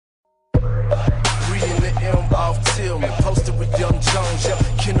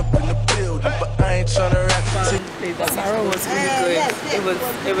Sarah was really good.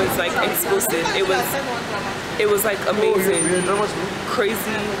 It was like explosive. It was like amazing,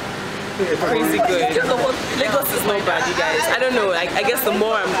 crazy good. Lagos is not bad, you guys. I don't know. I guess the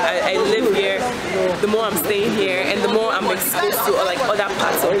more I live here, the more I'm staying here, and the more I'm exposed to like other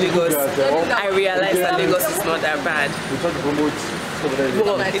parts of Lagos, I realize that Lagos is not that bad.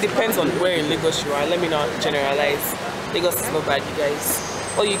 Well, it depends on where in Lagos you are. Let me not generalize. Lagos is not bad, you guys.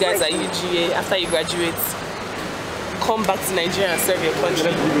 All you guys are UGA. After you graduate, come back to Nigeria and serve your country.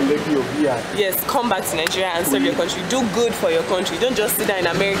 Yes, come back to Nigeria and serve your country. Do good for your country. Don't just sit down in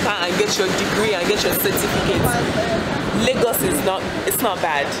America and get your degree and get your certificate. Lagos is not, it's not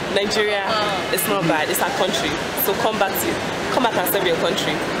bad. Nigeria, it's not bad. It's our country. So come back and serve your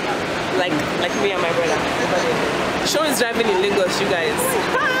country. Like me and my brother. Show is driving in Lagos, you guys.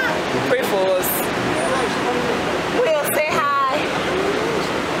 Pray for us. Will, say hi.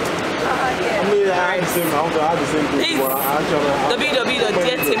 Please,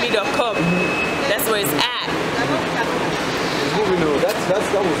 www.deartemi.com. That's where it's at.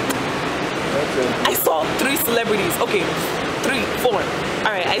 I saw 3 celebrities. Okay, 3, 4.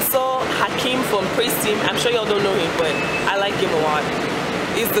 Alright, I saw Hakim from Praise Team. I'm sure y'all don't know him, but I like him a lot.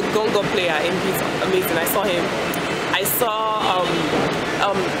 He's the gongo player and he's amazing. I saw him. I saw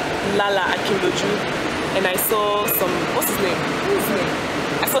Lala Akimboju, and I saw some, what's his name?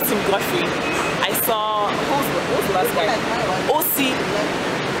 I saw Tim Godfrey. I saw, who's the last guy? OC,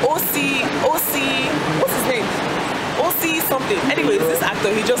 what's his name? OC something. Anyways, this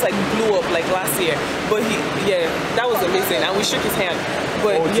actor, he just like blew up like last year. But that was amazing, and we shook his hand.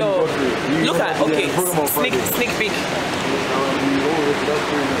 But yo, look at, okay, sneak peek.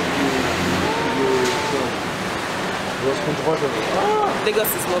 Lagos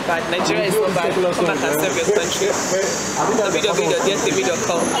is not bad. Nigeria is not bad. Come back and serve your country.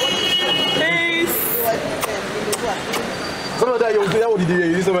 www.deartemi.com. Peace.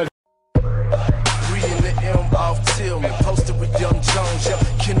 Reading the M off Temi, posted with Young Jones.